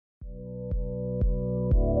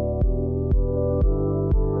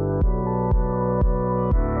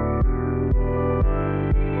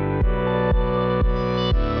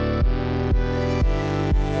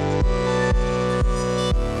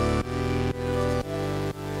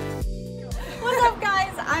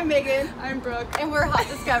I'm Megan. I'm Brooke. And we're Hot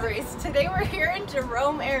Discoveries. Today we're here in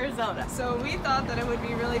Jerome, Arizona. So we thought that it would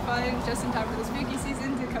be really fun, just in time for the spooky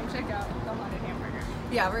season, to come check out the Haunted Hamburger.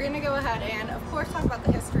 Yeah, we're gonna go ahead and of course talk about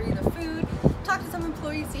the history, the food, talk to some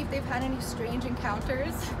employees, see if they've had any strange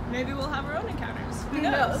encounters. Maybe we'll have our own encounters. Who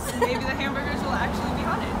knows? Maybe the hamburgers will actually be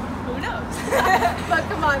haunted. Who knows? But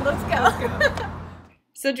come on, let's go. Let's go.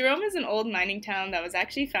 So Jerome is an old mining town that was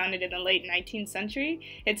actually founded in the late 19th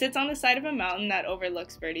century. It sits on the side of a mountain that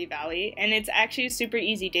overlooks Verde Valley, and it's actually a super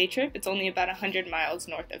easy day trip. It's only about 100 miles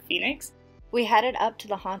north of Phoenix. We headed up to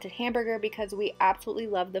the Haunted Hamburger because we absolutely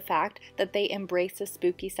love the fact that they embrace the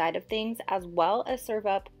spooky side of things as well as serve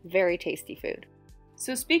up very tasty food.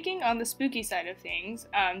 So speaking on the spooky side of things,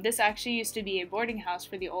 this actually used to be a boarding house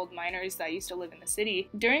for the old miners that used to live in the city.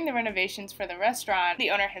 During the renovations for the restaurant, the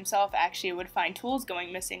owner himself actually would find tools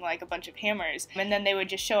going missing, like a bunch of hammers, and then they would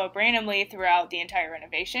just show up randomly throughout the entire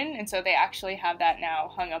renovation, and so they actually have that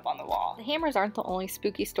now hung up on the wall. The hammers aren't the only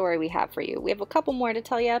spooky story we have for you. We have a couple more to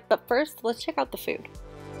tell you, but first, let's check out the food.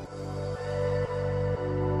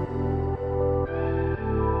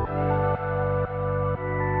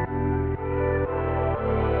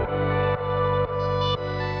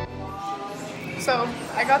 So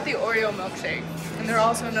I got the Oreo milkshake, and they're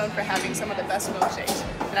also known for having some of the best milkshakes.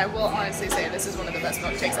 And I will honestly say this is one of the best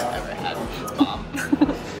milkshakes I've ever had. It's bomb.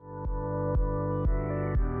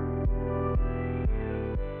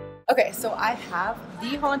 Okay, so I have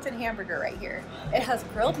the Haunted Hamburger right here. It has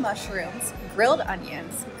grilled mushrooms, grilled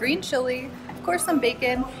onions, green chili, of course some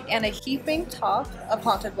bacon, and a heaping top of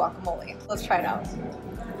haunted guacamole. Let's try it out.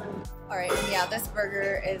 All right, and yeah, this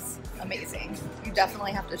burger is amazing. You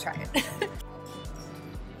definitely have to try it.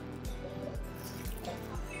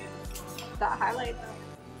 That highlight.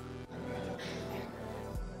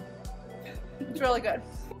 It's really good.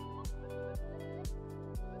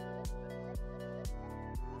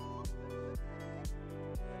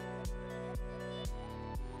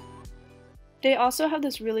 They also have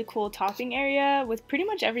this really cool topping area with pretty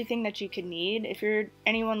much everything that you could need. If you're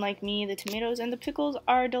anyone like me, the tomatoes and the pickles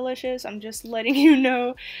are delicious. I'm just letting you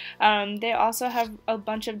know. They also have a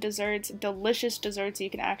bunch of desserts, delicious desserts. You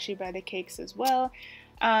can actually buy the cakes as well.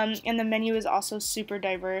 And the menu is also super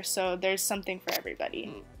diverse, so there's something for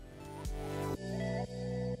everybody.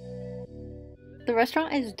 The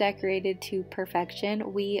restaurant is decorated to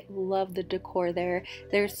perfection. We love the decor there.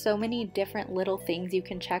 There's so many different little things you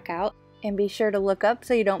can check out. And be sure to look up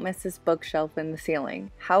so you don't miss this bookshelf in the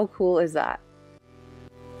ceiling. How cool is that?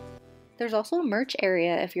 There's also a merch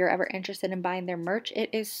area if you're ever interested in buying their merch.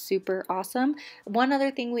 It is super awesome. One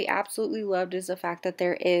other thing we absolutely loved is the fact that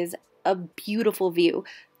there is a beautiful view.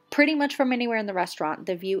 Pretty much from anywhere in the restaurant,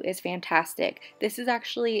 the view is fantastic. This is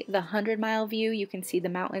actually the 100-mile view. You can see the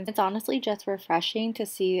mountains. It's honestly just refreshing to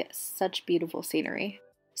see such beautiful scenery.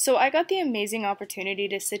 So I got the amazing opportunity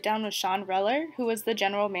to sit down with Sean Reller, who was the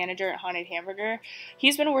general manager at Haunted Hamburger.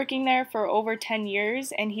 He's been working there for over 10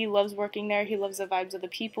 years, and he loves working there. He loves the vibes of the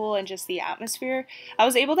people and just the atmosphere. I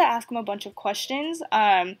was able to ask him a bunch of questions,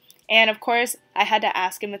 and of course, I had to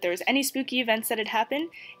ask him if there was any spooky events that had happened,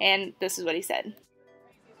 and this is what he said.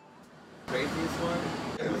 Craziest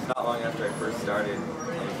one? It was not long after I first started.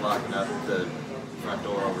 I was locking up the front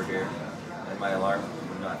door over here, and my alarm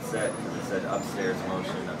would not set because it said upstairs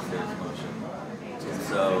motion, upstairs motion. And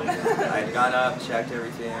so I had gone up, checked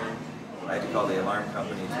everything. I had to call the alarm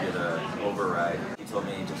company to get an override. He told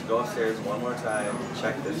me, just go upstairs one more time,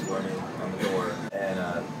 check this for me on the door,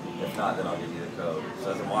 and if not, then I'll give you the code.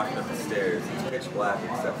 So as I'm walking up the stairs, it's pitch black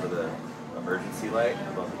except for the emergency light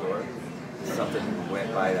above the door. Something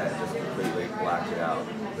went by that and just completely blacked it out.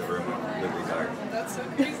 The room went completely dark. That's so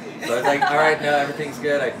crazy. So I was like, all right, no, everything's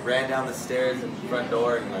good. I ran down the stairs and the front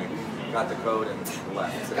door and like got the code and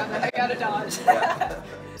left. I got a dodge. Yeah.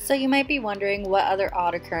 So you might be wondering what other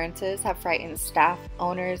odd occurrences have frightened staff,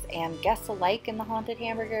 owners, and guests alike in the Haunted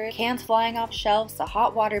Hamburger. Cans flying off shelves, the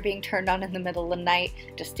hot water being turned on in the middle of the night,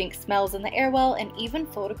 distinct smells in the airwell, and even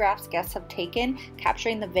photographs guests have taken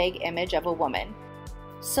capturing the vague image of a woman.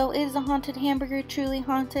 So is the Haunted Hamburger truly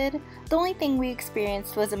haunted? The only thing we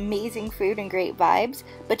experienced was amazing food and great vibes,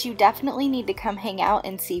 but you definitely need to come hang out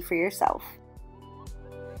and see for yourself.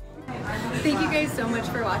 Thank you guys so much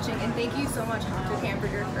for watching, and thank you so much Haunted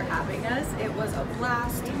Hamburger for having us. It was a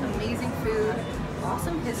blast, amazing food,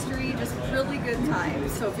 awesome history, just really good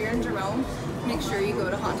times. So if you're in Jerome, make sure you go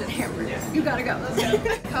to Haunted Hamburger. You gotta go. Let's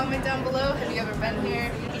go. Comment down below, have you ever been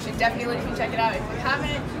here? You should definitely check it out. If you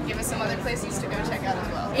haven't, give us some other places to go check out as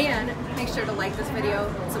well. And make sure to like this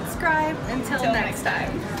video, subscribe. Until next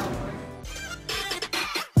time.